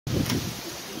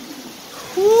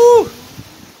Woo!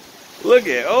 Look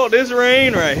at this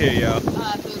rain right here, y'all.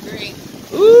 Oh, I feel great.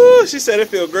 Ooh, she said it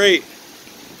feel great.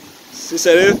 She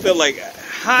said it feel like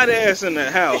hot ass in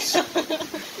the house.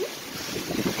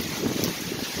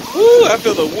 Ooh, I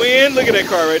feel the wind. Look at that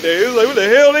car right there. It was like, what the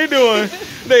hell they doing?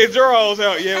 They drawers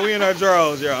out. Yeah, we in our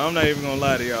drawers, y'all. I'm not even gonna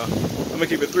lie to y'all. I'm gonna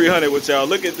keep it 300 with y'all.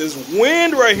 Look at this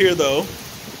wind right here, though.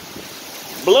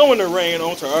 Blowing the rain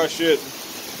onto our shit.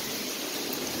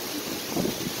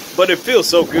 But it feels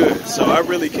so good, so I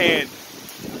really can't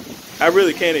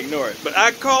ignore it. But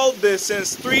I called this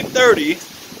since 3:30,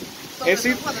 and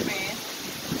see,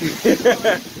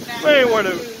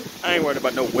 I ain't worried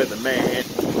about no weather, man.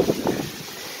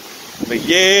 But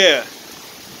yeah,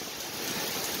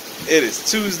 it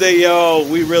is Tuesday, y'all.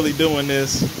 We really doing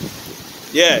this.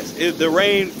 Yes, the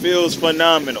rain feels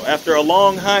phenomenal. After a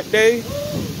long hot day,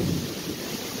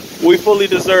 we fully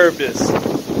deserve this.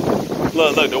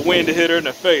 Look, the wind hit her in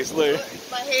the face. Look.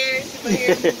 My hair.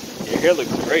 Your hair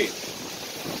looks great.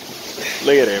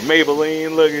 Look at her,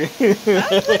 Maybelline looking. I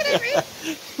was looking at me.